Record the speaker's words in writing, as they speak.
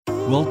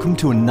Welcome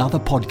to another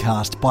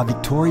podcast by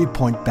Victoria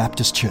Point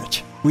Baptist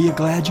Church. We are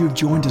glad you have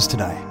joined us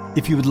today.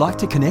 If you would like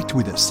to connect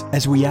with us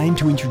as we aim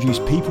to introduce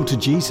people to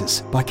Jesus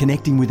by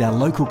connecting with our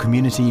local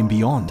community and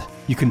beyond,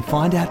 you can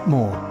find out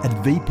more at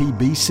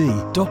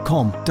vpbc.com.au.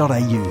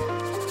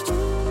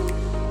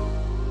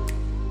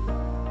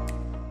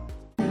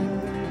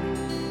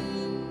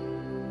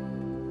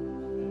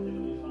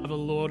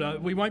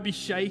 Lord, we won't be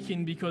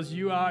shaken because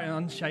you are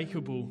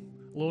unshakable.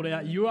 Lord,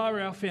 you are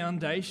our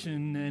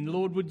foundation, and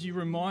Lord, would you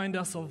remind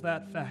us of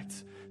that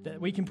fact, that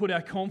we can put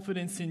our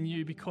confidence in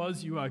you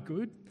because you are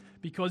good,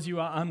 because you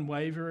are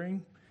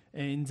unwavering,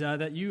 and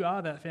that you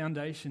are that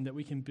foundation that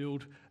we can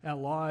build our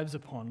lives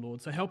upon,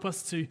 Lord. So help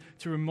us to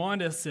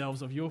remind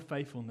ourselves of your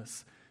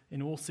faithfulness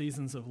in all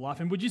seasons of life.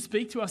 And would you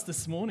speak to us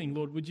this morning,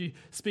 Lord? Would you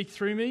speak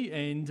through me,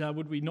 and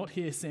would we not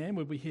hear Sam,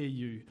 would we hear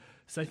you?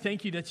 So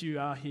thank you that you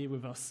are here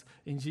with us.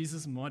 In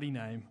Jesus' mighty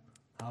name,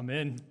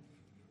 amen.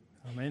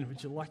 Amen.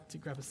 Would you like to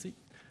grab a seat?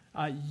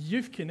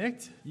 Youth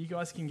Connect, you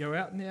guys can go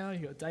out now.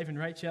 You've got Dave and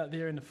Rach out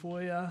there in the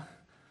foyer.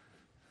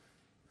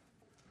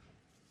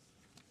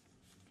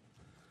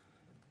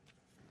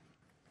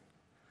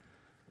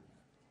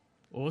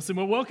 Awesome.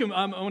 Well, welcome.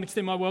 I want to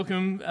extend my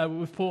welcome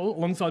with Paul,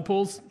 alongside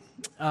Paul's,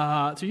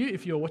 to you.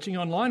 If you're watching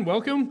online,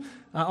 welcome.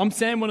 I'm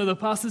Sam, one of the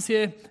pastors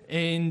here,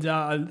 and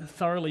I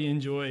thoroughly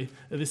enjoy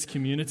this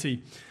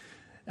community.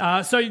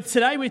 So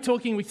today we're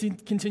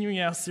continuing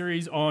our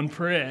series on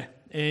prayer.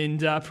 And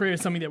prayer is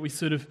something that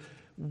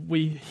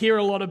we hear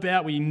a lot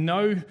about, we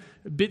know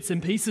bits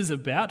and pieces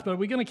about, but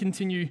we're going to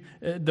continue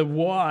the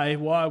why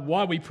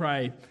we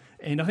pray.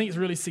 And I think it's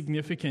really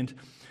significant.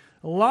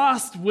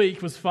 Last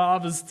week was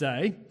Father's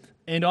Day,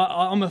 and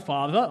I'm a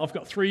father. I've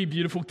got 3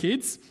 beautiful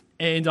kids,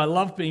 and I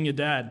love being a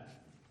dad.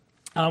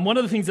 One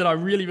of the things that I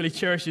really, really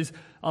cherish is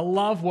I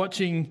love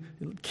watching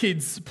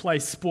kids play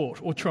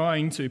sport, or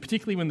trying to,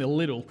 particularly when they're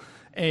little.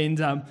 And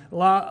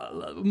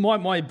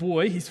my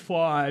boy, he's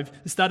 5,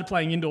 started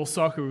playing indoor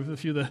soccer with a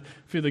few of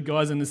the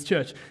guys in this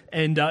church.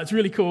 And it's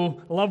really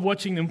cool. I love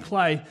watching them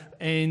play.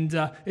 And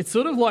it's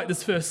sort of like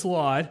this first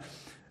slide.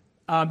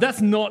 That's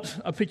not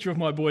a picture of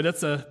my boy.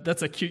 That's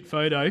a cute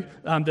photo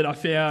that I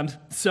found.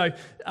 So,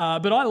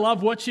 but I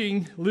love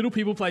watching little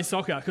people play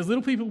soccer, because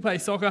little people who play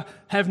soccer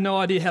have no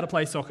idea how to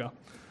play soccer.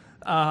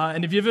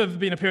 And if you've ever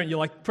been a parent, you're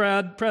like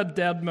proud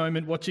dad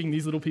moment watching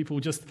these little people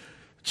just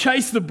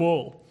chase the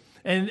ball.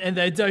 And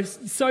they're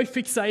so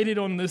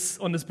fixated on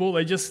this ball,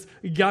 they're just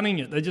gunning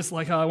it. They're just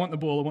like, oh, I want the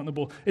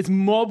ball. It's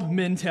mob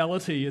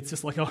mentality. It's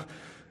just like, oh,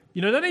 they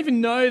don't even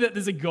know that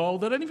there's a goal.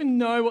 They don't even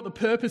know what the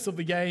purpose of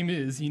the game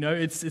is.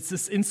 It's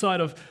this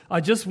inside of,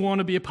 I just want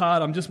to be a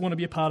part. I just want to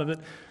be a part of it.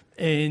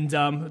 And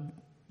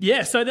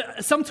so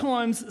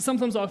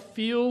sometimes I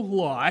feel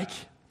like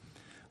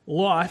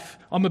life,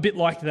 I'm a bit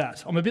like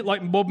that. I'm a bit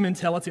like mob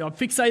mentality. I'm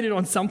fixated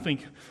on something.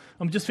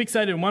 I'm just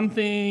fixated on one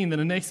thing and then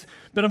the next,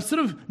 but I'm sort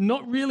of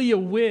not really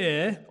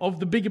aware of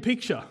the bigger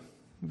picture,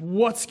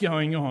 what's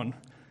going on.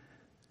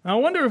 And I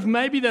wonder if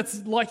maybe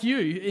that's like you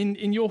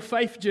in your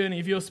faith journey,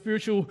 if your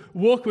spiritual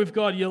walk with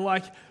God, you're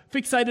like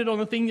fixated on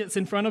the thing that's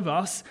in front of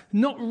us,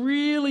 not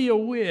really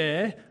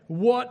aware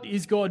what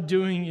is God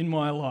doing in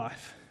my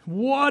life.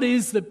 What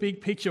is the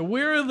big picture?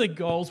 Where are the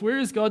goals? Where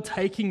is God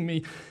taking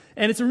me?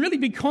 And it's a really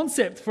big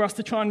concept for us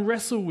to try and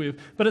wrestle with,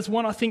 but it's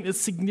one I think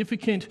that's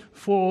significant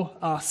for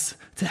us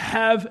to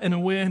have an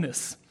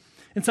awareness.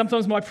 And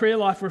sometimes my prayer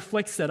life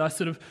reflects that.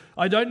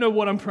 I don't know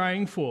what I'm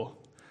praying for.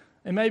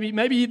 And maybe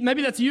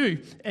that's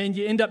you, and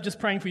you end up just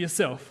praying for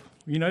yourself.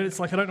 It's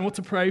like, I don't know what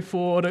to pray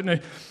for. I don't know.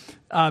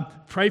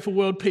 Pray for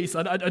world peace.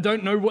 I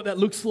don't know what that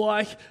looks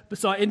like, but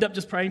so I end up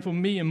just praying for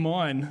me and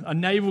mine. I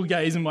navel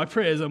gaze in my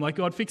prayers. I'm like,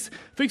 God, fix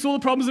all the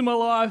problems in my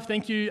life.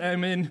 Thank you,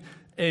 amen,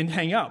 and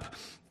hang up.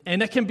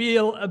 And that can be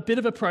a bit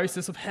of a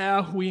process of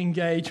how we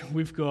engage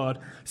with God,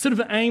 sort of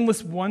an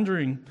aimless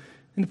wandering.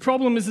 And the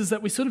problem is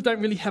that we sort of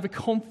don't really have a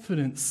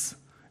confidence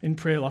in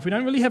prayer life. We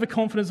don't really have a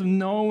confidence of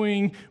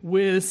knowing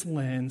where this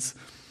lands.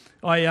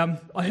 I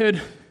heard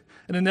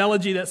an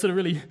analogy that sort of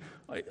really,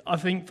 I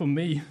think for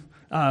me,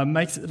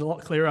 makes it a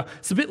lot clearer.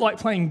 It's a bit like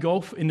playing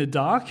golf in the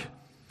dark.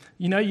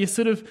 You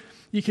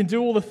can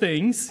do all the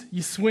things.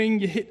 You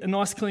swing, you hit a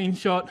nice clean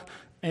shot.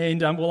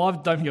 And, I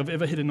don't think I've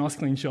ever hit a nice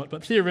clean shot,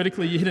 but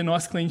theoretically you hit a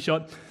nice clean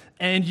shot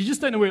and you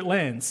just don't know where it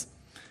lands.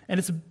 And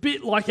it's a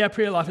bit like our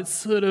prayer life. It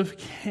sort of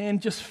can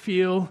just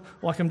feel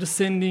like I'm just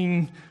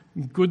sending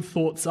good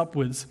thoughts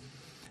upwards.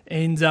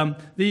 And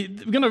we're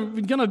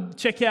going to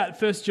check out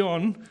 1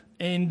 John,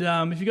 and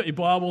if you've got your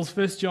Bibles,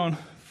 1 John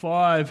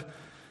 5,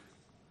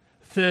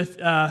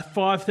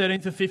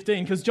 13 to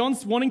 15, because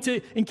John's wanting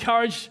to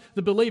encourage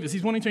the believers.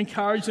 He's wanting to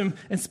encourage them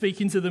and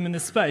speak into them in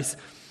this space.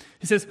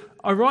 He says,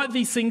 I write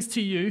these things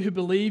to you who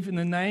believe in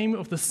the name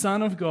of the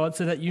Son of God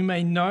so that you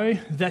may know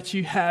that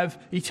you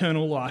have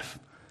eternal life.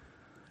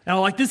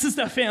 Now, this is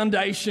the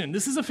foundation.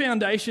 This is a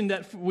foundation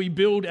that we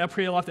build our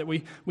prayer life, that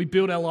we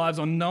build our lives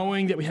on,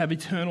 knowing that we have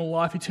eternal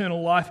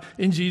life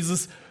in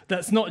Jesus.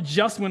 That's not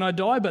just when I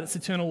die, but it's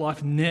eternal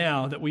life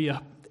now, that we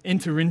are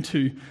enter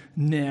into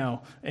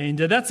now. And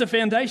that's a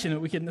foundation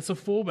that it's a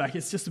fallback.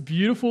 It's just a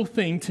beautiful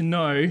thing to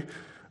know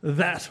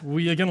that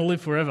we are going to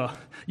live forever.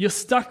 You're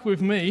stuck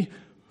with me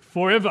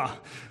forever.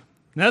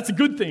 Now, that's a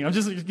good thing. I'm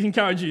just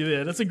encourage you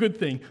there. That's a good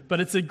thing. But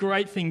it's a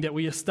great thing that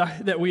we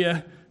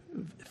are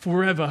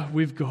forever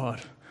with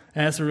God.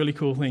 And that's a really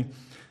cool thing.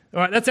 All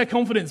right, that's our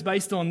confidence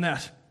based on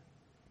that.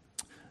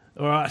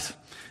 All right.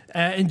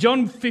 And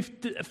John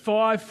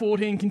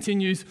 5:14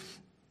 continues.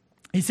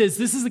 He says,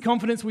 this is the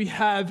confidence we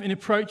have in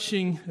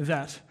approaching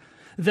that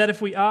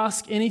if we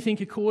ask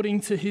anything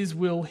according to his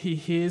will, he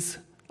hears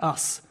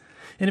us.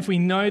 And if we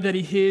know that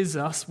he hears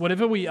us,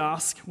 whatever we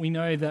ask, we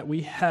know that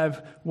we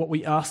have what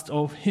we asked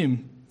of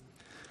him.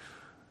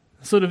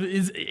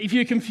 If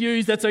you're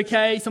confused, that's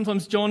okay.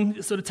 Sometimes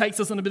John sort of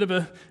takes us on a bit of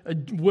a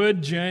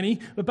word journey.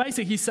 But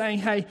basically he's saying,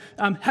 hey,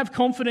 have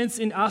confidence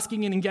in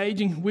asking and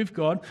engaging with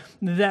God,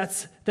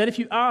 that if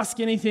you ask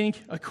anything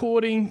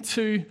according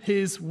to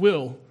his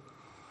will.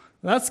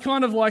 That's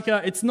kind of like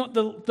it's not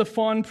the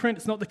fine print,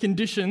 it's not the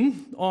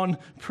condition on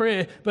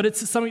prayer, but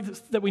it's something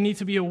that we need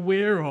to be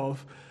aware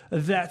of,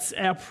 that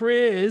our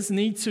prayers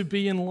need to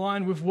be in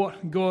line with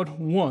what God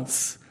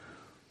wants.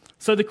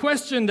 So the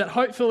question that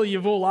hopefully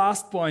you've all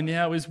asked by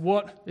now is,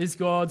 what is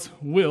God's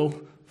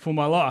will for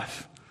my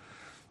life?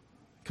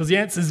 Because the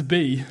answer is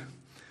B.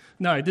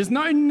 No, there's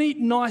no neat,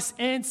 nice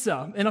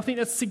answer, and I think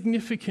that's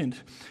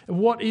significant.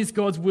 What is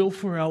God's will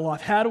for our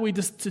life? How do we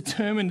just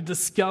determine and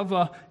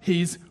discover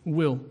his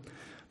will?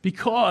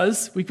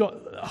 Because we've got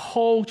a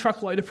whole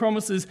truckload of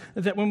promises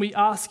that when we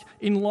ask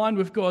in line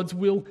with God's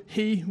will,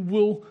 he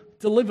will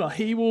deliver.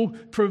 He will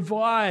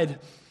provide.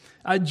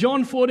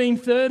 John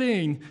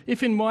 14:13,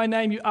 if in my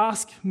name you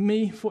ask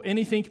me for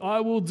anything, I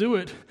will do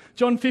it.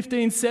 John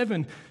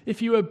 15:7,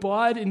 if you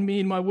abide in me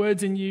and my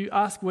words in you,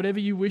 ask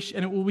whatever you wish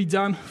and it will be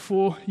done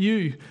for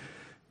you.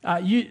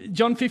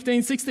 John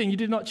 15:16, you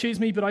did not choose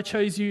me, but I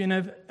chose you and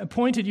have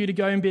appointed you to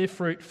go and bear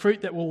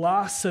fruit that will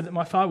last, so that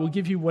my Father will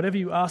give you whatever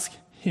you ask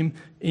him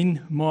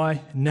in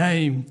my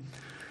name.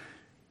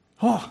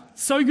 Oh,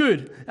 so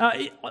good.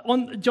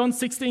 On John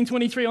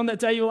 16:23, on that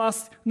day you will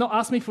not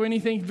ask me for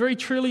anything. Very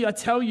truly I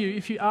tell you,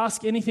 if you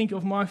ask anything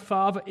of my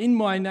Father in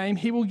my name,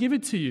 he will give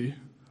it to you.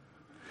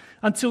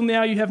 Until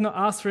now you have not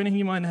asked for anything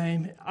in my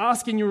name.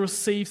 Ask and you'll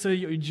receive, so that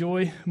your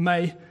joy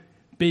may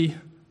be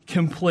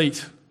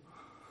complete.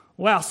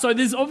 Wow, so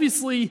there's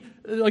obviously,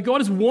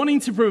 God is wanting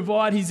to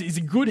provide. He's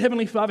a good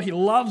Heavenly Father. He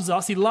loves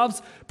us. He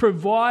loves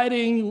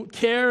providing,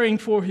 caring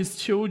for his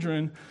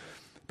children.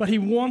 But he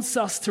wants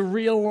us to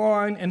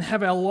realign and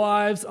have our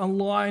lives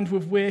aligned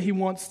with where he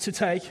wants to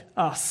take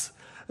us.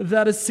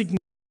 That is significant.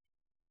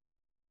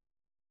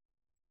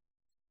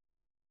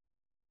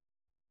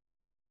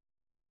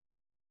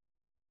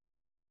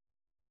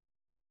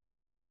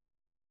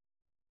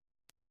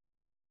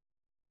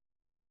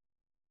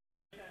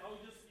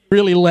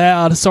 Really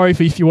loud. Sorry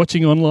if you're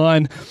watching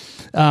online.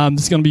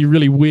 This is going to be a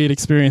really weird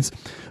experience.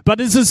 But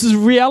this is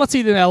reality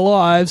in our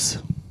lives.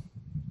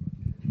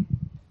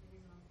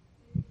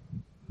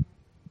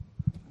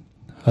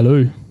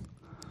 Hello.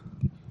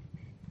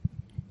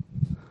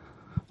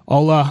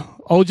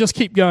 I'll just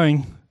keep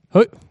going.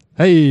 Oh,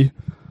 hey.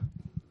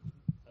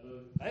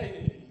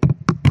 Hey.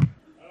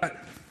 All right.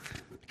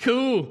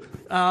 Cool.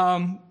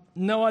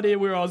 No idea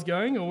where I was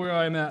going or where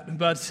I am at,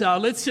 but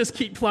let's just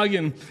keep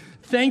plugging.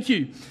 Thank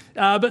you.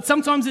 But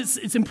sometimes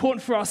it's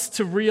important for us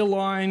to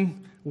realign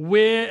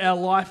where our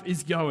life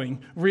is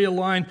going,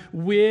 realign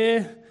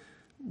where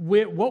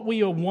what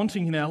we are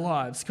wanting in our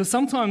lives. Because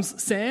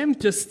sometimes Sam,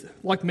 just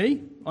like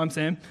me, I'm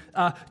Sam,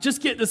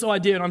 just get this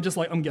idea and I'm just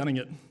like, I'm gunning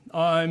it.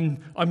 I'm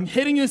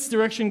heading in this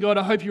direction, God.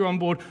 I hope you're on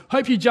board.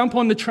 Hope you jump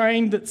on the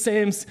train that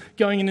Sam's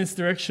going in this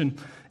direction.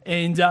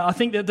 And I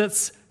think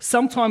that's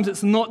sometimes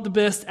it's not the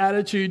best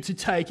attitude to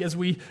take as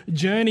we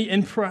journey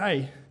and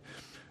pray.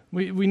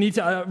 We need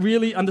to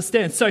really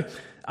understand. So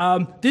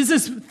there's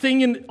this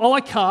thing I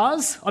like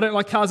cars. I don't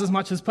like cars as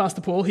much as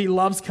Pastor Paul. He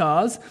loves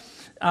cars.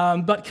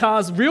 But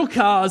cars, real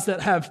cars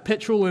that have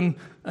petrol and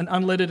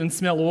unleaded and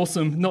smell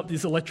awesome, not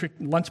these electric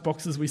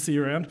lunchboxes we see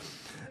around.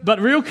 But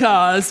real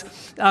cars,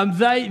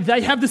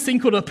 they have this thing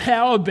called a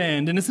power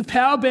band. And a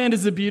power band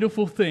is a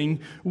beautiful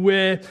thing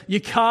where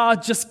your car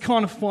just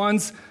kind of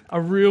finds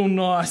a real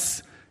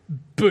nice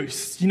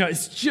boost.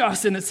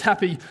 It's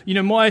happy.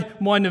 My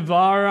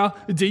Navara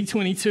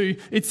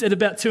D22, it's at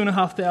about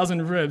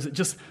 2,500 revs. It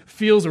just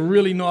feels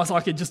really nice.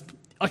 I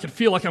could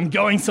feel like I'm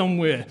going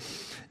somewhere.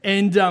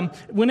 And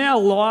when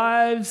our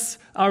lives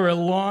are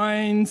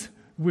aligned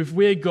with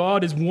where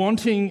God is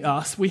wanting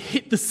us, we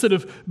hit this sort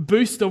of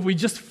boost of we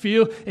just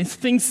feel and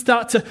things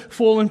start to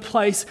fall in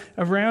place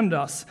around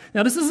us.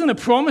 Now, this isn't a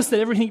promise that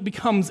everything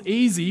becomes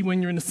easy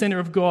when you're in the center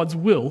of God's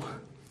will.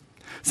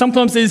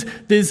 Sometimes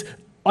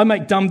I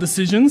make dumb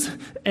decisions,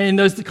 and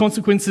those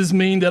consequences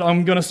mean that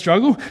I'm going to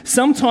struggle.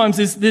 Sometimes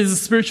there's a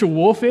spiritual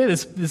warfare,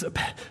 there's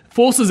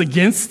forces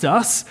against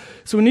us,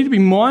 so we need to be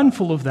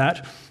mindful of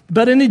that.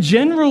 But in a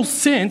general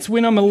sense,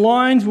 when I'm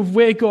aligned with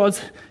where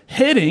God's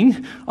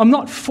heading, I'm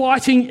not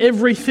fighting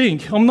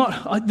everything.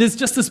 There's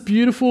just this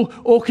beautiful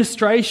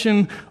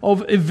orchestration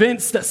of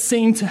events that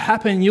seem to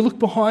happen. You look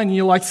behind and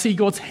you see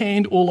God's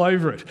hand all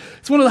over it.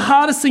 It's one of the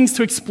hardest things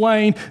to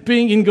explain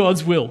being in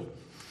God's will,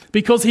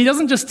 because he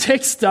doesn't just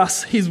text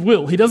us his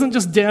will. He doesn't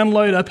just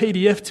download a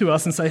PDF to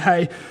us and say,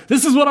 hey,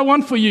 this is what I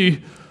want for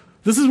you.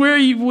 This is where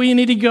we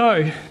need to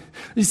go.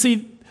 You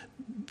see,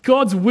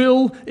 God's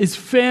will is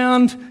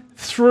found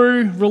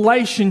through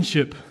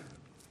relationship.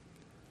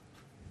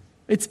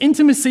 It's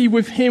intimacy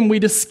with him. We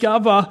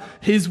discover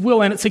his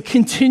will, and it's a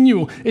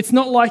continual. It's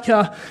not like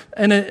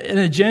an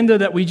agenda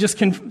that we just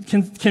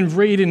can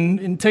read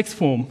in text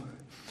form.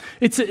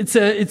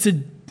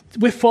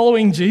 We're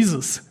following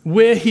Jesus,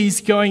 where he's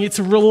going. It's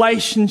a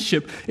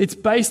relationship. It's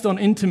based on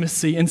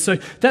intimacy. And so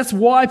that's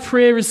why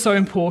prayer is so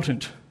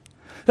important.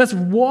 That's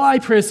why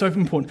prayer is so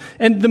important.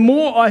 And the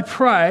more I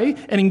pray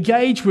and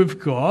engage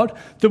with God,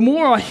 the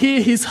more I hear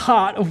his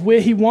heart of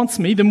where he wants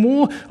me, the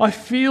more I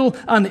feel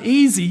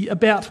uneasy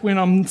about when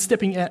I'm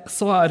stepping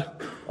outside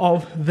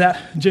of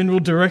that general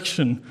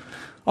direction.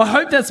 I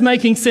hope that's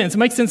making sense. It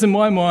makes sense in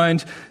my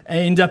mind.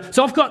 And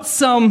so I've got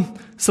some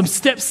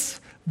steps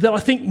that I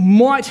think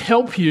might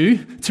help you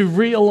to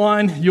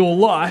realign your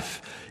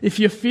life if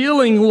you're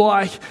feeling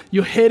like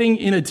you're heading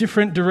in a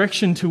different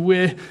direction to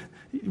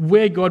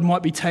where God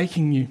might be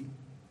taking you.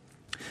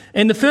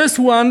 And the first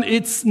one,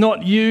 it's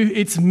not you,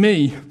 it's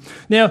me.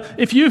 Now,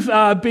 if you've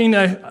been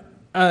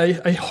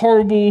a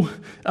horrible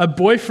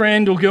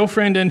boyfriend or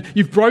girlfriend and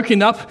you've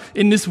broken up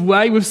in this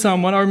way with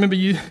someone, I remember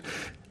you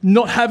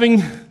not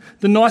having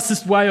the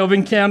nicest way of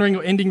encountering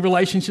or ending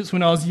relationships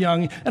when I was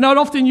young. And I'd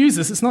often use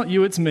this. It's not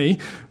you, it's me.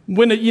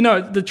 When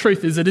the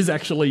truth is, it is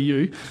actually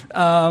you.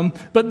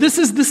 But this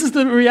is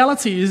the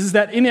reality, is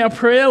that in our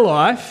prayer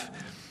life,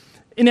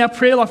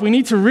 we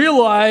need to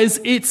realize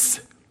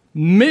it's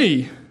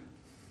me.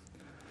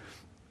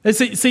 And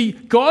see,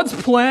 God's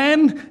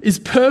plan, his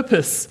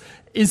purpose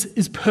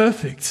is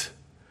perfect.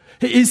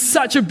 It is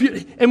such a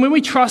beauty. And when we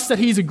trust that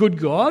he's a good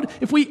God,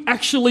 if we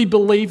actually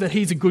believe that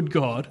he's a good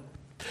God,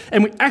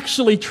 and we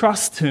actually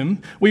trust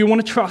him, we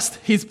want to trust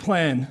his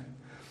plan.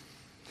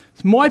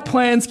 My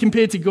plans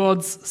compared to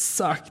God's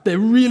suck. They're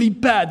really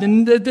bad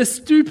and they're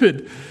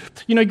stupid.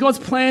 God's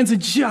plans are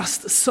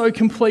just so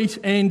complete,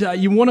 and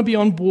you want to be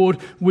on board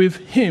with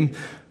him.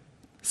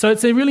 So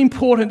it's really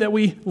important that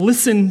we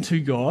listen to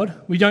God.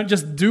 We don't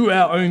just do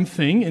our own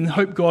thing and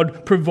hope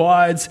God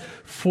provides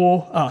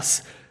for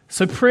us.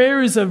 So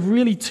prayer is a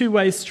really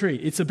two-way street.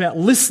 It's about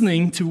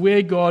listening to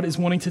where God is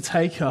wanting to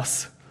take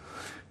us.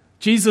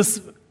 Jesus,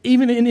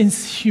 even in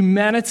his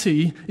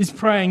humanity, is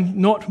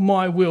praying, not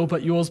my will,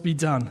 but yours be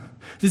done.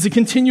 There's a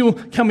continual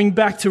coming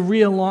back to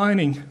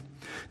realigning.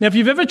 Now, if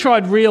you've ever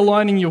tried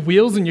realigning your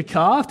wheels in your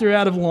car if they're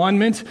out of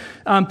alignment,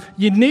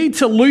 you need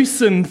to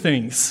loosen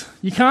things.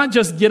 You can't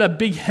just get a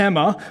big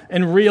hammer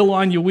and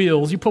realign your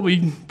wheels. You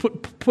probably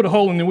put a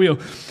hole in the wheel.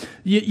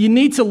 You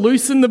need to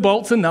loosen the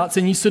bolts and nuts,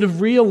 and you sort of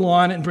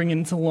realign it and bring it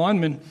into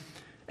alignment.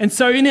 And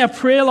so in our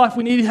prayer life,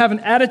 we need to have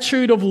an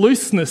attitude of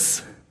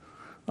looseness.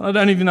 I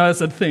don't even know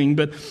that's a thing,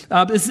 but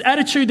this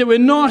attitude that we're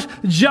not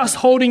just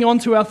holding on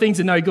to our things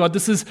and no, God,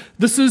 this is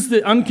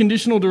the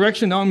unconditional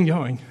direction I'm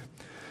going.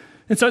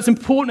 And so it's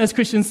important as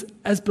Christians,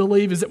 as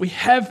believers, that we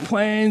have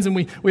plans and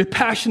we're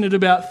passionate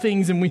about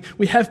things and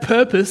we have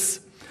purpose,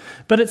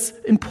 but it's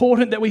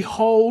important that we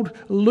hold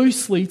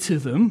loosely to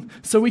them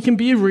so we can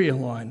be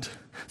realigned,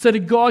 so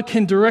that God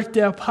can direct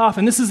our path.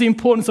 And this is the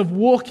importance of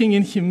walking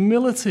in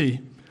humility.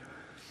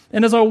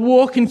 And as I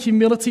walk in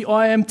humility,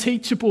 I am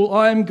teachable,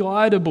 I am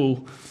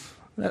guidable.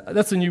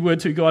 That's a new word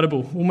too,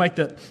 guidable. We'll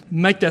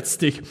make that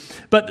stick.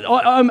 But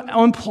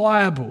I'm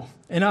pliable.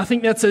 And I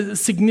think that's a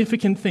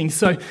significant thing.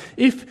 So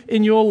if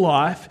in your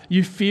life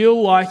you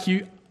feel like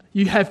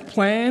you have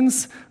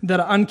plans that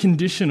are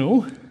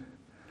unconditional,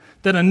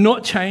 that are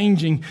not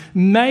changing,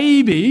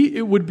 maybe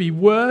it would be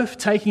worth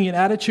taking an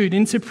attitude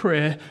into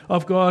prayer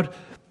of, God,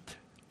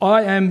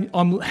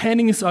 I'm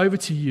handing this over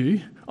to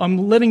you.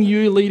 I'm letting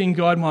you lead and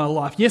guide my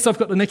life. Yes, I've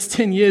got the next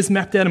 10 years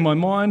mapped out in my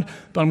mind,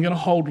 but I'm going to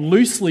hold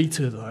loosely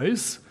to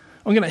those.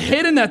 I'm going to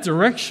head in that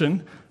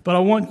direction, but I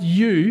want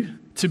you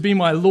to be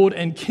my Lord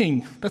and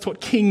King. That's what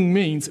king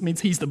means. It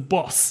means he's the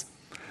boss.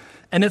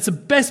 And it's the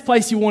best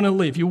place you want to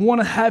live. You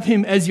want to have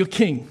him as your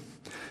king.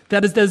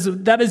 That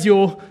is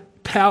your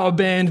power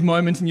band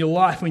moment in your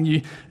life when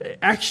you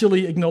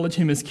actually acknowledge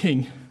him as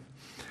king.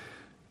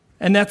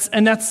 And that's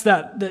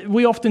that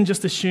we often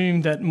just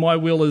assume that my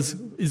will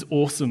is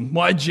awesome.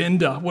 My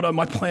agenda,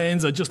 my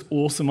plans are just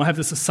awesome. I have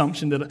this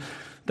assumption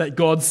that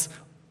God's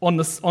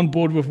on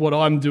board with what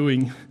I'm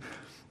doing.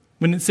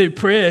 When it's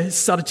prayer, it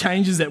sort of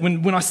changes that.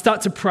 When I start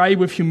to pray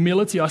with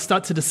humility, I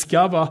start to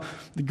discover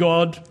that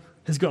God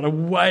has got a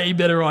way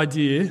better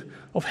idea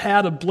of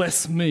how to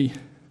bless me.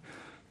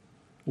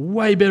 A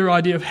way better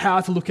idea of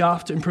how to look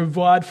after and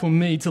provide for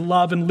me, to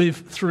love and live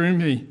through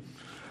me.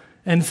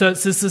 And so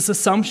it's this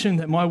assumption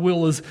that my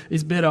will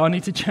is better. I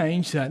need to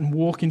change that and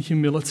walk in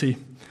humility.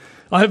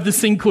 I have this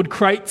thing called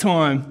crate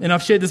time, and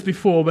I've shared this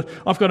before, but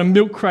I've got a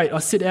milk crate. I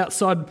sit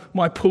outside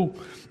my pool,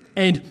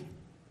 and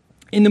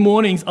in the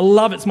mornings, I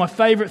love it. It's my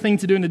favourite thing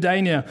to do in the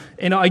day now.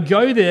 And I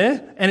go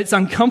there, and it's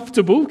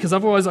uncomfortable, because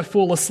otherwise I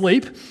fall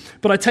asleep.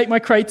 But I take my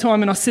crate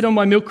time, and I sit on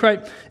my milk crate,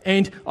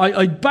 and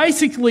I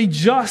basically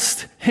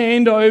just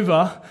hand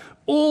over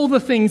all the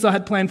things I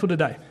had planned for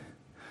today.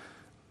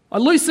 I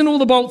loosen all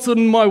the bolts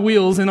on my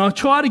wheels, and I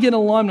try to get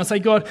alignment. I say,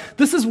 God,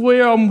 this is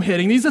where I'm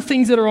heading. These are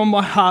things that are on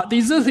my heart.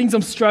 These are the things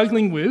I'm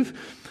struggling with.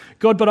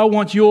 God, but I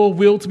want your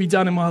will to be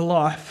done in my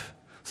life.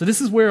 So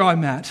this is where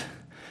I'm at.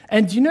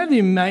 And do you know the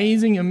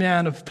amazing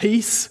amount of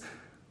peace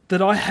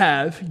that I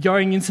have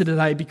going into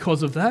today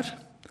because of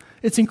that?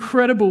 It's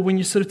incredible when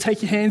you sort of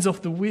take your hands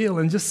off the wheel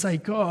and just say,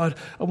 God,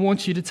 I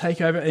want you to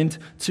take over and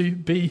to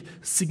be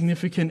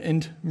significant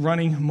in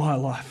running my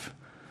life.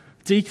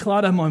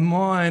 Declutter my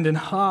mind and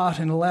heart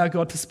and allow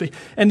God to speak.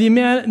 And the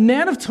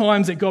amount of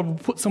times that God will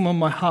put someone on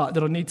my heart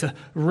that I need to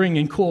ring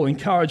and call,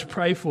 encourage,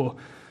 pray for.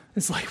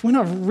 It's like when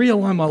I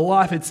realign my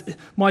life,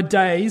 my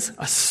days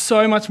are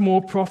so much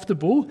more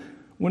profitable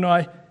when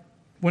I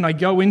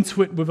go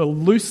into it with a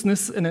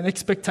looseness and an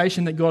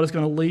expectation that God is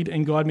going to lead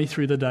and guide me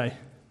through the day.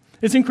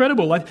 It's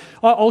incredible. Like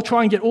I'll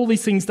try and get all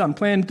these things done,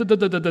 plan.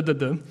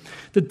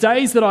 The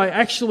days that I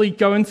actually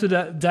go into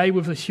that day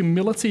with the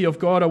humility of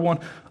God,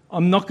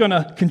 I'm not going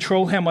to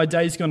control how my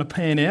day is going to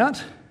pan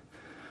out.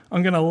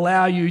 I'm going to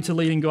allow you to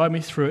lead and guide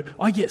me through it.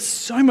 I get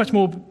so much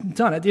more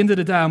done. At the end of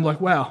the day, I'm like,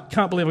 wow,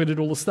 can't believe I did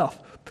all this stuff.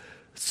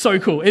 So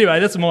cool.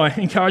 Anyway, that's my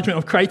encouragement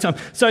of crate time.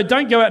 So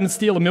don't go out and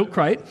steal a milk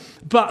crate,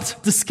 but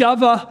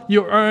discover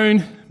your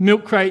own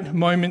milk crate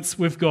moments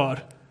with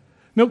God.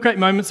 Milk crate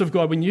moments of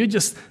God when you're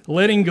just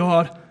letting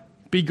God,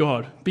 be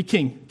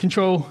king,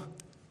 control.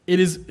 It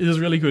is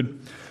really good.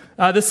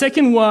 The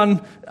second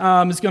one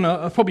is going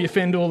to probably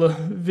offend all the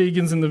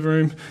vegans in the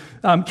room.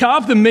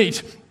 Carve the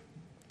meat.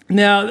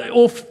 Now,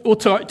 or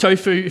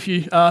tofu if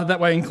you are that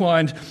way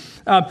inclined.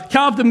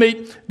 Carve the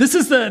meat. This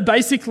is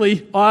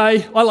basically,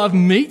 I love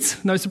meat,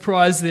 no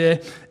surprise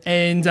there,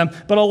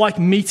 but I like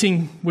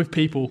meeting with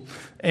people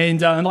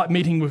and I like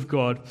meeting with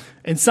God.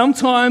 And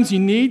sometimes you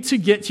need to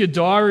get your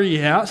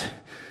diary out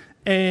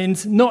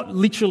and not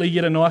literally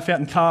get a knife out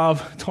and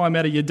carve time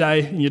out of your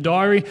day in your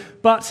diary,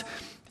 but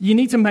you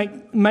need to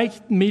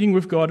make meeting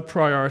with God a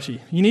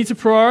priority. You need to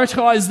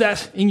prioritize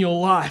that in your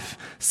life.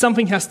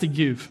 Something has to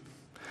give.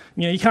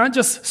 You can't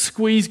just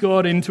squeeze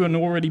God into an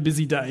already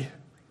busy day.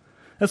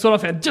 That's what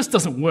I've found. It just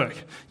doesn't work.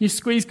 You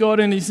squeeze God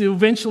in, he'll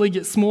eventually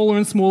get smaller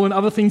and smaller, and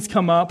other things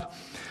come up.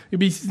 You'll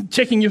be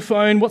checking your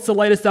phone. What's the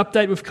latest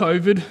update with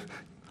COVID?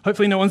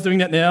 Hopefully no one's doing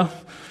that now,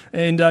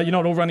 and you're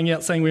not all running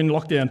out saying we're in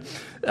lockdown.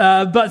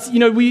 But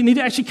we need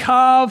to actually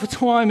carve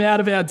time out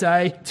of our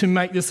day to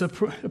make this a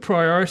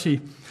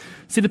priority.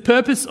 See, the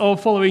purpose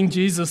of following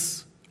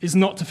Jesus is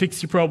not to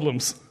fix your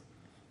problems.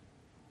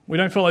 We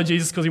don't follow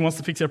Jesus because he wants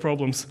to fix our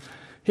problems.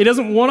 He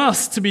doesn't want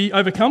us to be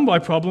overcome by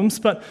problems,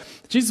 but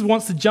Jesus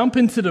wants to jump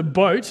into the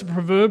boat, the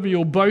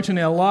proverbial boat in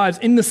our lives,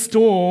 in the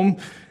storm,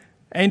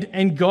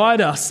 and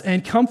guide us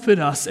and comfort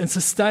us and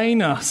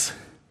sustain us.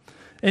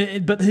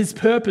 But his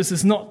purpose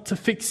is not to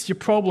fix your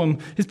problem.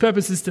 His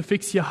purpose is to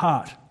fix your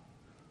heart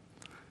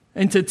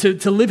and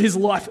to live his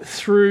life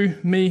through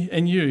me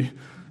and you.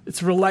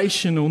 It's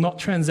relational, not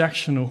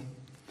transactional.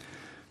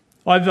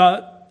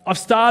 I've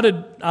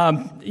started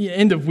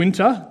end of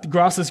winter. The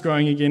grass is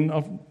growing again.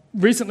 I've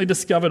recently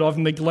discovered I've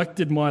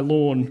neglected my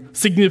lawn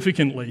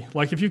significantly.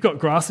 Like if you've got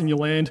grass in your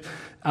land,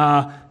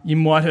 you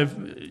might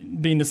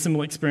have been a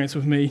similar experience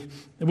with me,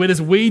 where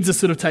there's weeds are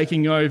sort of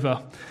taking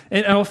over.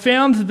 And I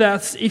found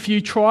that if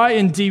you try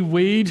and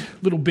de-weed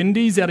little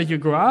bindies out of your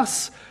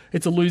grass,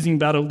 it's a losing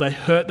battle. They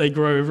hurt, they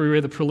grow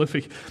everywhere, they're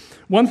prolific.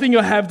 One thing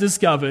I have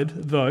discovered,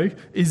 though,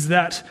 is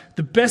that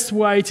the best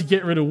way to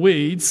get rid of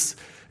weeds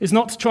is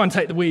not to try and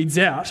take the weeds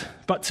out,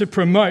 but to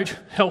promote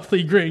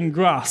healthy green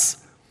grass.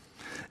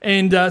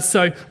 And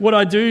so what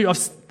I do,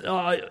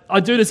 I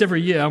do this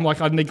every year. I'm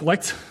like, I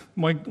neglect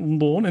my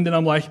lawn, and then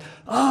I'm like,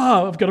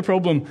 I've got a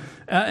problem.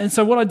 And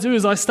so what I do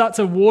is I start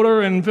to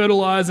water and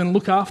fertilize and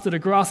look after the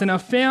grass. And I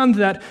found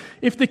that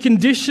if the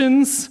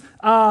conditions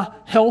are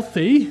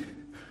healthy,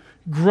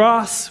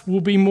 grass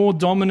will be more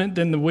dominant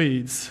than the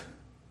weeds.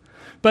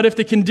 But if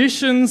the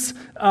conditions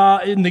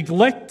are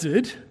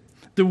neglected,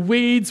 the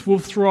weeds will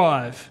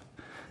thrive.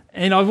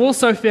 And I've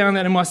also found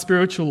that in my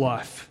spiritual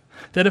life,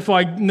 that if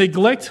I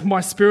neglect my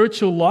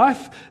spiritual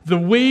life, the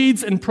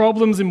weeds and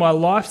problems in my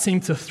life seem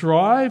to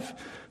thrive.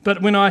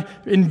 But when I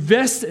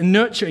invest and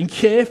nurture and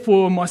care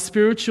for my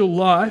spiritual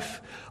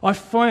life, I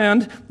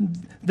find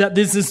that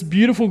there's this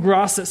beautiful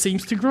grass that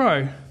seems to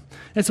grow.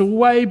 It's a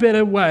way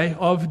better way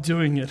of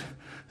doing it.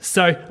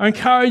 So I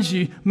encourage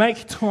you,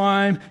 make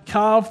time,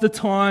 carve the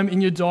time in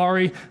your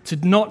diary to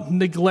not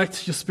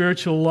neglect your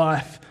spiritual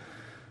life.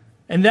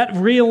 And that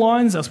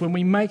realigns us when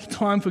we make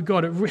time for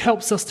God. It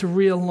helps us to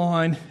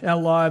realign our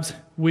lives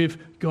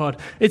with God.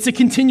 It's a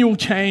continual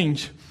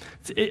change.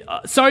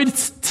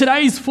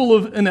 Today's full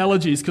of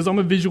analogies because I'm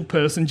a visual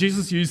person.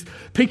 Jesus used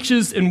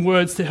pictures and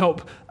words to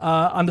help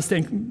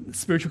understand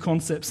spiritual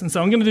concepts. And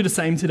so I'm going to do the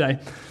same today.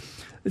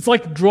 It's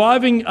like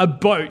driving a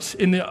boat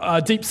in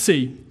the deep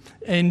sea.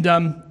 And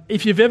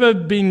if you've ever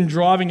been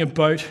driving a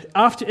boat,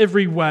 after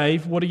every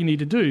wave, what do you need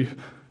to do?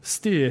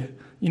 Steer.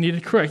 You need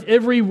to correct.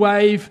 Every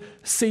wave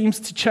seems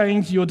to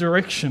change your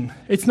direction.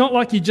 It's not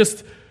like you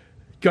just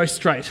go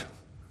straight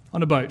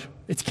on a boat.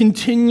 It's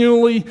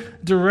continually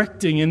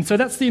directing. And so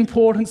that's the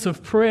importance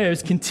of prayer,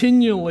 is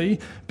continually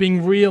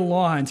being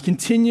realigned,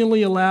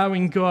 continually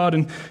allowing God.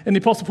 And the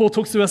Apostle Paul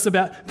talks to us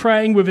about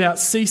praying without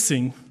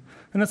ceasing.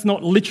 And that's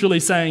not literally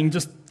saying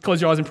just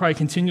close your eyes and pray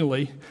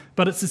continually,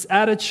 but it's this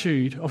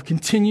attitude of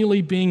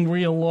continually being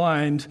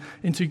realigned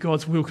into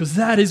God's will, because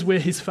that is where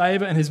his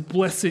favor and his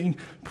blessing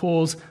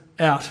pours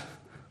out.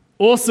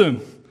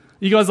 Awesome.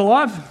 You guys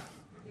alive?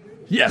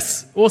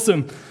 Yes.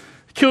 Awesome.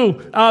 Cool.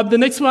 The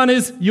next one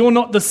is you're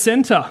not the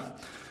center.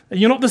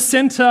 You're not the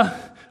center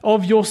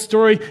of your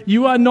story.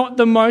 You are not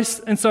the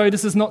most, and so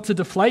this is not to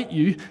deflate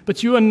you,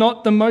 but you are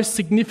not the most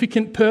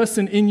significant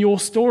person in your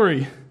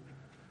story.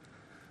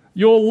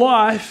 Your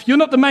life, you're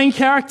not the main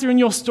character in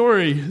your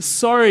story.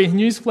 Sorry,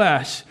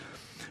 newsflash.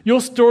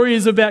 Your story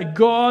is about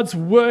God's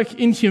work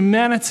in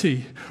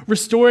humanity,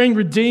 restoring,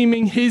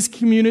 redeeming his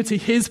community,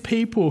 his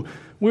people.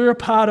 We're a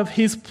part of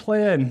his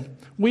plan.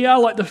 We are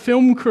like the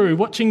film crew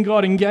watching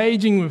God,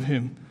 engaging with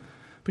him.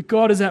 But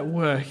God is at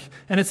work,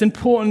 and it's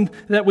important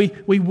that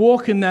we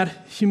walk in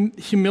that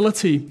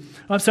humility.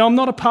 So I'm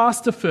not a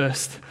pastor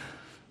first.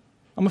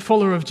 I'm a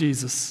follower of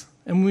Jesus,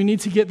 and we need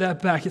to get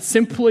that back. It's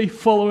simply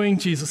following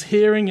Jesus,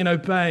 hearing and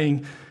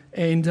obeying,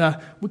 and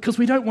because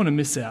we don't want to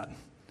miss out.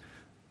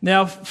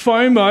 Now,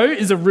 FOMO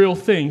is a real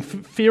thing.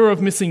 Fear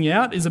of missing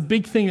out is a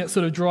big thing that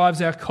sort of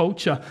drives our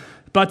culture.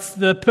 But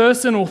the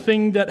person or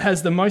thing that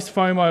has the most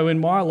FOMO in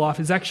my life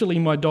is actually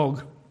my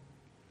dog.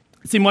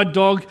 See, my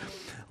dog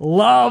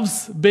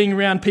loves being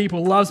around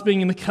people, loves being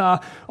in the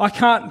car. I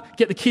can't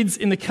get the kids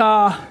in the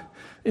car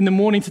in the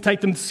morning to take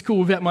them to school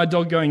without my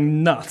dog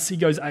going nuts. He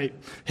goes ape.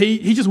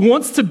 He just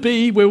wants to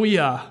be where we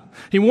are.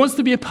 He wants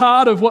to be a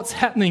part of what's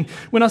happening.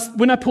 When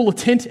I pull a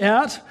tent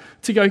out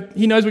to go,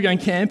 he knows we're going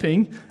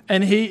camping,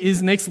 and he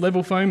is next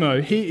level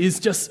FOMO. He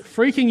is just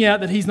freaking out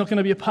that he's not going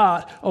to be a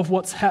part of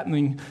what's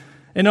happening.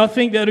 And I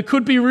think that it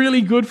could be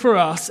really good for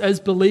us as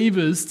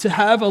believers to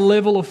have a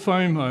level of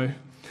FOMO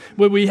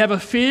where we have a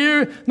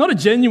fear, not a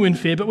genuine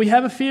fear, but we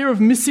have a fear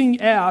of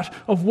missing out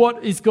of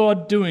what is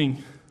God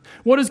doing.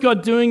 What is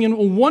God doing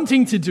and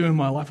wanting to do in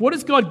my life? What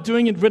is God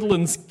doing at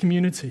Riddleland's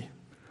community?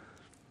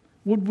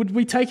 Would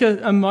we take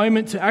a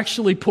moment to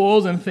actually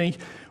pause and think,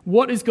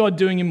 what is God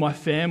doing in my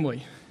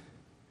family?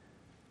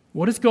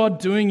 What is God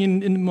doing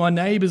in my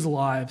neighbours'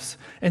 lives?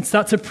 And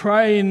start to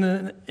pray in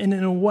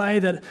a way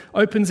that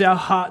opens our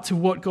heart to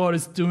what God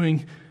is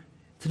doing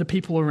to the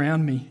people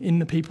around me, in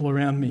the people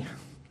around me.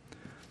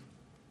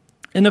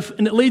 And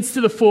it leads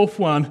to the fourth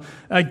one.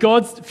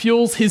 God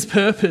fuels his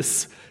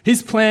purpose,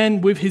 his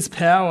plan with his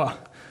power.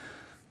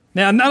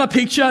 Now, another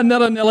picture,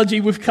 another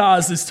analogy with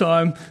cars this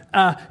time.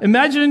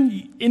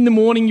 Imagine in the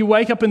morning, you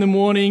wake up in the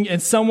morning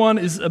and someone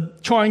is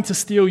trying to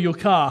steal your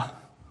car.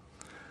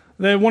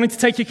 They're wanting to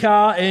take your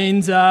car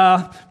and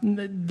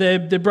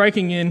they're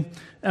breaking in.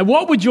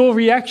 What would your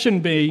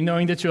reaction be,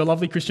 knowing that you're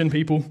lovely Christian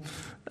people?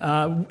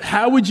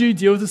 How would you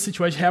deal with the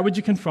situation? How would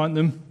you confront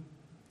them?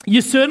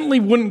 You certainly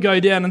wouldn't go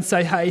down and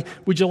say, hey,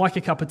 would you like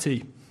a cup of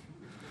tea?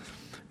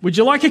 Would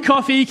you like a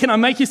coffee? Can I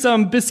make you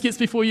some biscuits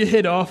before you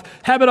head off?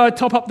 How about I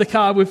top up the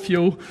car with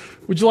fuel?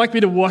 Would you like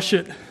me to wash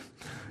it?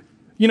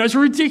 You know, it's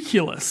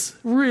ridiculous,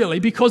 really,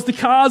 because the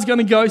car's going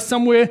to go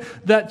somewhere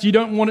that you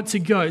don't want it to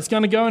go. It's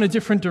going to go in a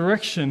different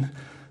direction.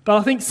 But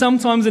I think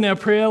sometimes in our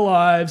prayer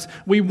lives,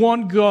 we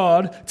want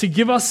God to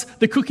give us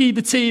the cookie,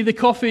 the tea, the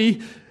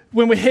coffee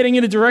when we're heading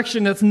in a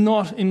direction that's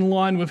not in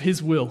line with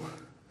his will.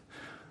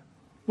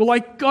 We're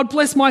like, God,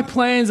 bless my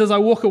plans as I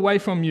walk away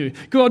from you.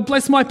 God,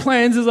 bless my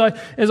plans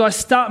as I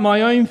start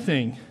my own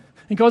thing.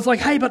 And God's like,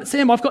 hey, but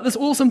Sam, I've got this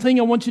awesome thing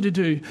I want you to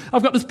do.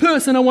 I've got this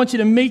person I want you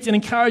to meet and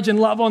encourage and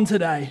love on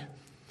today.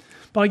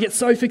 But I get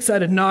so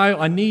fixated, no,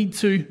 I need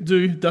to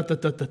do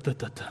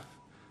da-da-da-da-da-da.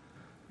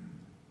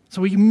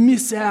 So we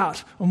miss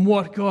out on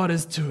what God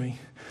is doing.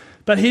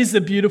 But here's the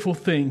beautiful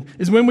thing,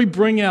 is when we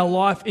bring our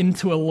life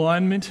into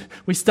alignment,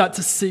 we start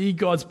to see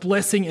God's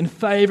blessing and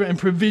favor and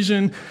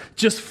provision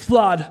just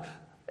flood.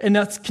 And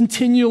that's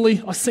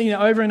continually, I've seen it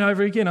over and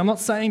over again. I'm not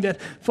saying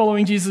that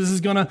following Jesus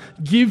is going to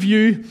give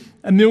you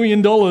 $1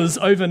 million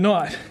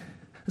overnight.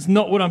 That's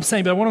not what I'm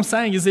saying. But what I'm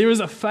saying is there is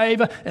a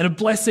favor and a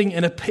blessing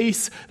and a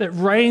peace that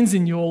reigns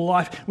in your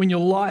life when your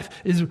life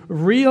is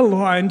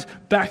realigned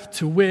back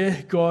to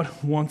where God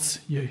wants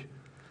you.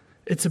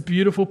 It's a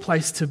beautiful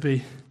place to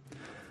be.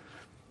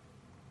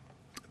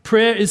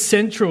 Prayer is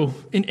central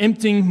in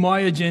emptying my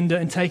agenda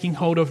and taking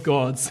hold of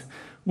God's.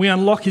 We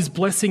unlock his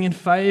blessing and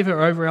favor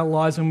over our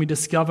lives when we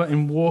discover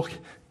and walk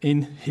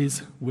in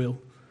his will.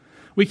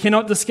 We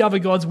cannot discover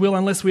God's will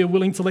unless we are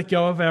willing to let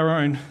go of our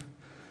own.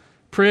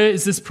 Prayer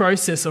is this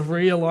process of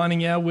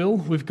realigning our will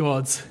with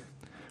God's.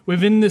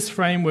 Within this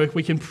framework,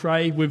 we can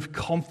pray with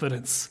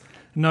confidence,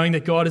 knowing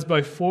that God is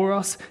both for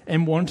us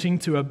and wanting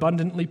to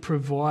abundantly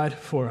provide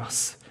for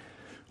us.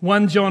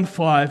 1 John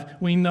 5,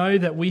 we know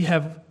that we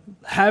have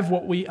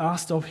what we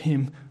asked of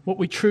him, what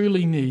we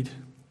truly need.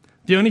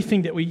 The only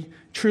thing that we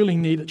truly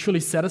need, that truly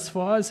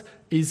satisfies,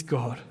 is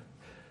God.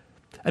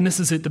 And this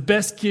is it. The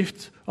best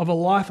gift of a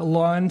life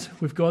aligned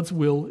with God's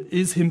will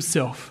is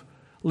himself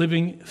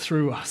living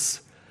through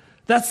us.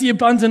 That's the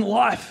abundant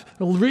life.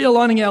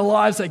 Realigning our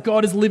lives that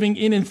God is living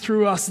in and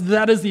through us,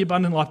 that is the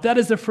abundant life. That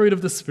is the fruit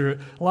of the Spirit.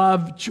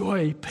 Love,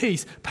 joy,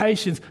 peace,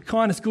 patience,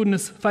 kindness,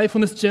 goodness,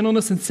 faithfulness,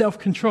 gentleness, and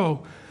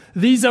self-control.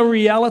 These are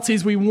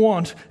realities we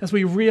want. As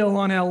we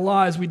realign our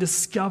lives, we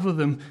discover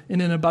them in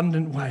an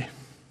abundant way.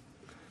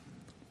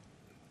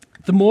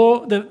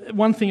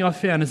 One thing I've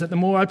found is that the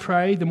more I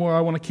pray, the more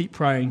I want to keep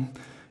praying.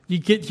 You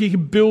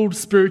can build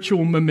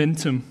spiritual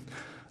momentum.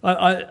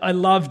 I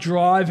love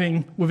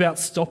driving without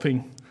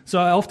stopping. So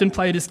I often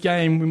play this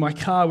game with my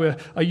car where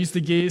I use the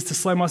gears to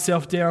slow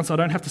myself down so I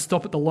don't have to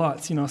stop at the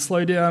lights. I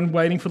slow down,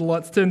 waiting for the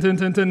lights, turn,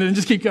 and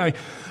just keep going.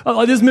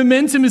 This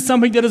momentum is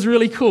something that is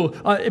really cool.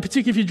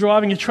 Particularly if you're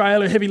driving a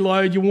trailer, heavy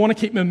load, you want to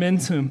keep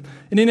momentum.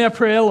 And in our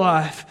prayer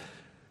life,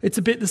 it's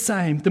a bit the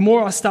same. The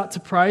more I start to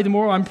pray, the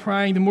more I'm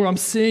praying, the more I'm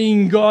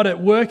seeing God at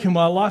work in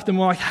my life, the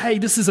more like, hey,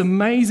 this is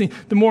amazing.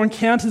 The more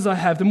encounters I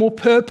have, the more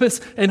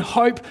purpose and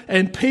hope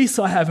and peace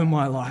I have in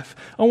my life.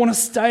 I want to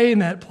stay in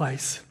that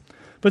place.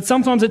 But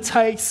sometimes it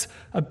takes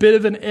a bit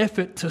of an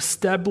effort to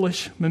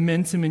establish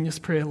momentum in your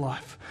prayer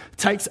life. It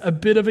takes a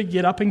bit of a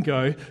get up and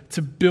go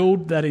to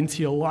build that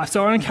into your life.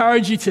 So I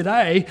encourage you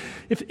today,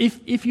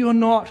 if you're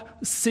not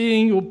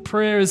seeing your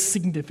prayer as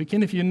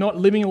significant, if you're not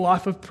living a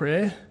life of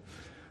prayer,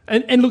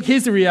 and look,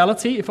 here's the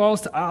reality. If I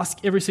was to ask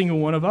every single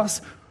one of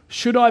us,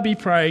 should I be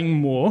praying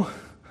more?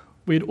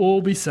 We'd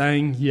all be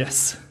saying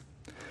yes.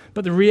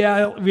 But the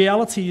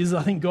reality is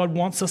I think God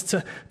wants us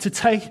to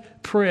take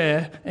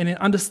prayer and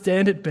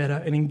understand it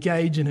better and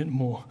engage in it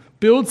more.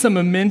 Build some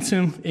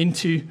momentum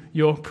into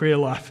your prayer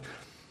life.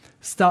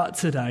 Start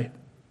today.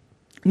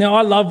 Now,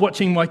 I love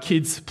watching my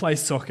kids play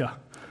soccer.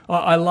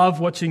 I love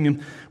watching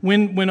them.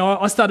 When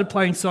I started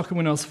playing soccer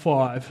when I was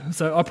 5,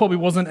 so I probably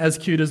wasn't as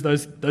cute as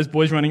those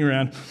boys running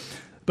around.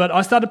 But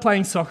I started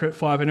playing soccer at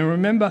 5, and I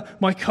remember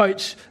my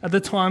coach at the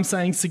time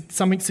saying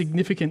something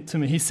significant to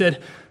me. He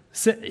said,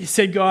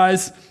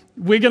 guys,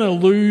 we're going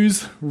to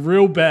lose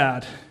real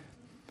bad.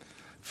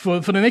 For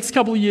the next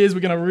couple of years,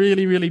 we're going to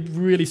really, really,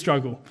 really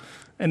struggle.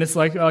 And it's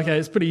like, okay,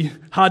 it's pretty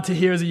hard to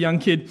hear as a young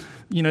kid,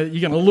 you're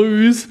going to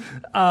lose,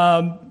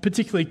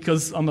 particularly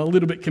because I'm a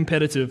little bit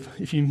competitive,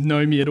 if you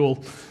know me at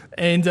all.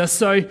 And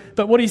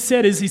but what he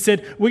said,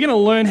 we're going to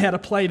learn how to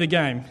play the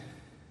game.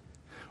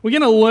 We're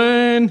going to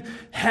learn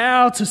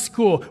how to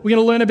score. We're going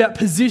to learn about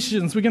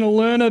positions. We're going to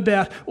learn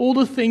about all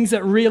the things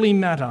that really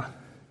matter.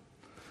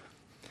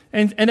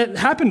 And it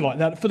happened like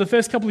that. For the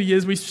first couple of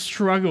years, we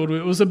struggled.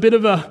 It was a bit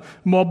of a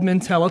mob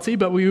mentality,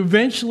 but we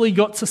eventually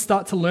got to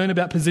start to learn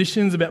about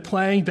positions, about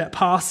playing, about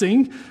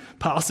passing.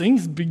 Passing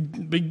is a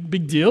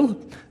big deal,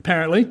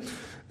 apparently.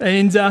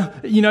 And,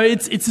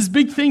 it's this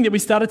big thing that we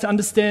started to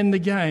understand the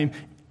game.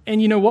 And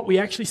you know what? We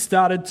actually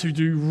started to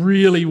do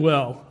really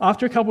well.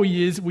 After a couple of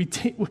years,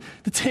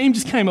 the team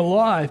just came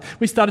alive.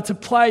 We started to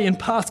play and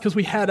pass because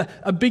we had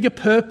a bigger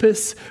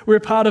purpose. We were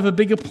part of a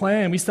bigger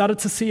plan. We started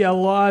to see our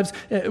lives,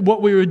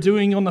 what we were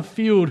doing on the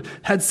field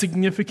had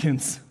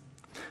significance.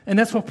 And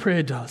that's what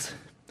prayer does.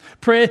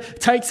 Prayer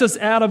takes us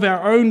out of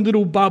our own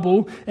little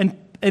bubble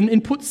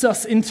and puts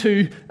us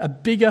into a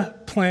bigger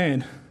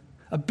plan,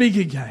 a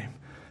bigger game.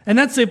 And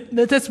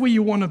that's where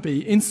you want to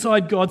be,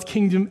 inside God's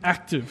kingdom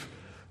active.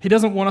 He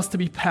doesn't want us to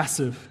be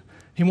passive.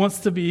 He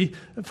wants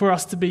for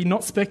us to be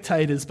not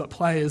spectators, but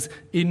players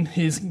in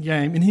his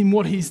game and in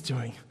what he's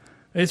doing.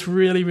 It's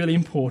really, really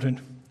important.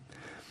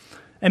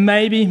 And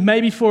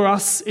maybe for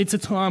us, it's a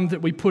time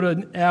that we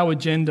put our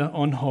agenda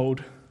on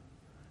hold.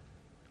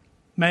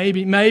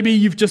 Maybe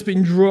you've just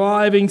been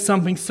driving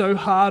something so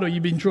hard, or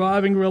you've been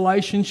driving a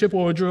relationship,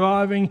 or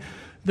driving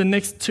the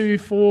next 2,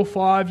 4,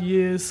 5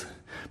 years.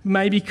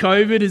 Maybe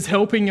COVID is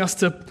helping us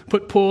to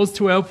put pause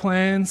to our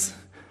plans.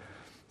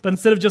 But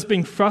instead of just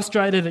being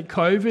frustrated at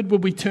COVID,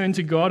 would we turn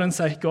to God and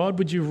say, God,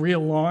 would you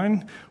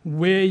realign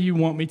where you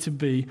want me to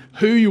be,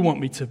 who you want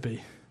me to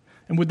be?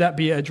 And would that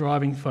be our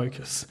driving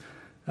focus?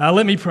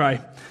 Let me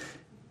pray.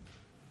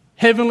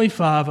 Heavenly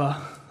Father,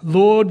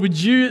 Lord, would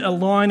you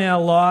align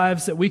our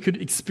lives that we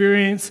could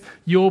experience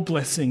your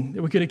blessing,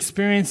 that we could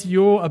experience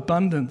your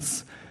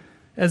abundance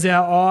as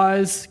our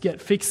eyes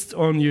get fixed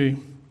on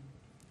you.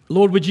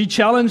 Lord, would you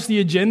challenge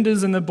the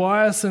agendas and the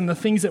bias and the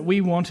things that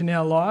we want in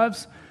our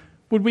lives?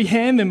 Would we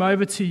hand them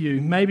over to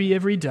you, maybe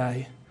every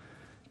day?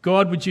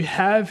 God, would you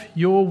have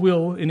your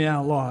will in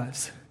our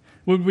lives?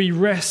 Would we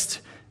rest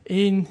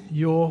in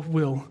your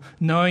will,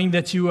 knowing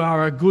that you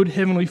are a good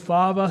Heavenly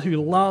Father who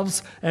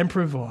loves and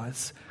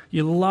provides?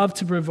 You love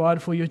to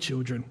provide for your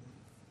children.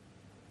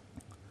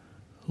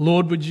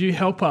 Lord, would you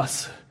help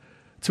us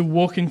to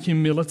walk in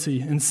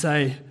humility and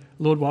say,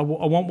 Lord, I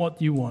want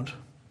what you want.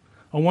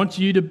 I want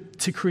you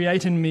to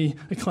create in me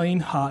a clean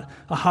heart,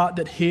 a heart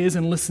that hears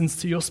and listens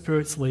to your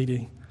Spirit's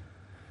leading.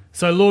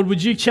 So, Lord,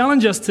 would you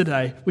challenge us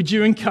today? Would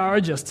you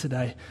encourage us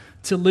today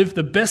to live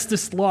the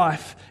bestest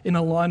life in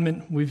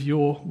alignment with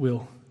your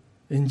will?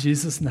 In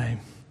Jesus' name,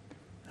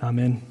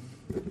 amen.